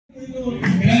Guys,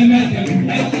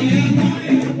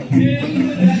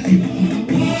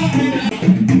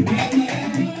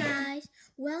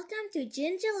 welcome to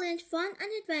Gingerland's Fun and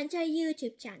Adventure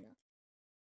YouTube channel.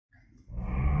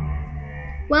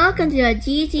 Welcome to the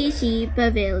GCC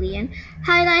Pavilion,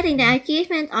 highlighting the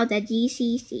achievement of the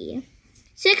GCC.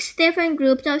 6 different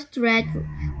groups of threads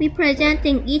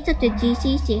representing each of the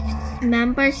GCC's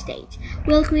member states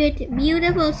will create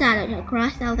beautiful shadows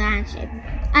across the landscape.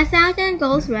 1,000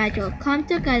 gold threads will come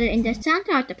together in the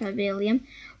center of the pavilion,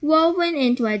 woven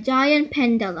into a giant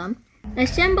pendulum, a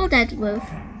symbol that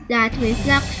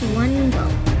reflects one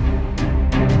goal.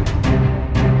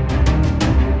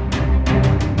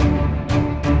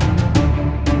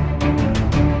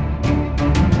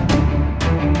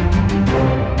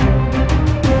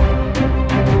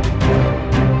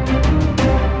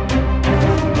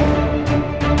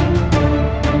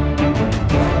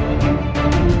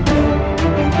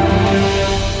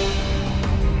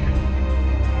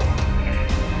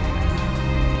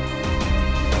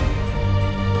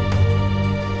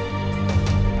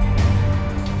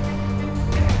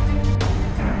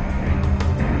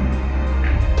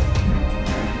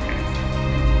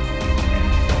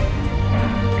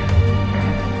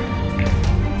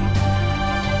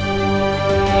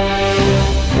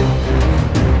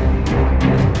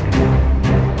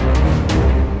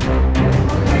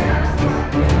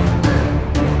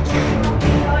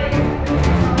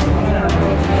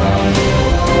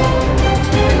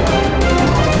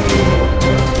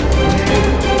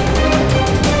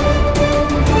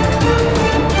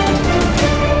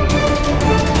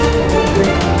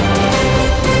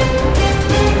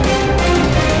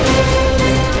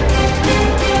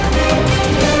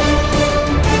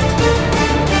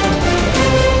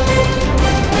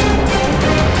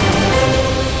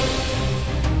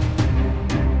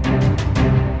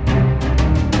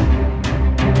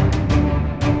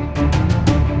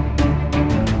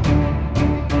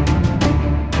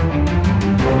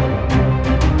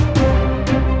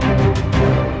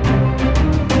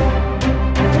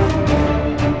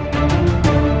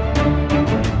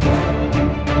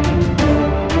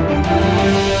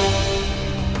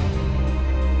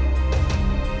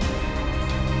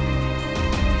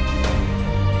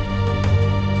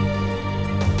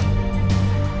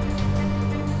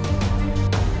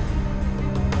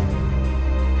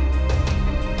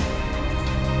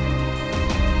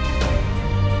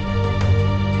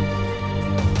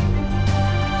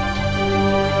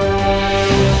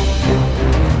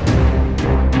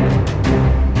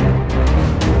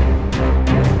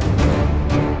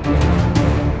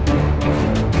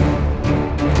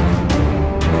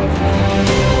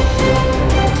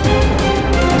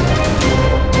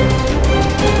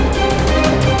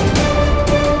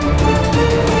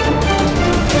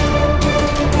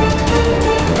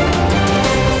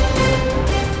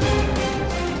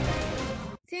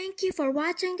 Thank you for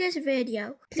watching this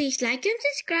video. Please like and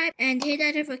subscribe and hit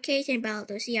the notification bell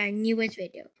to see our newest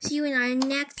video. See you in our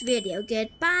next video.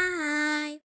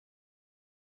 Goodbye!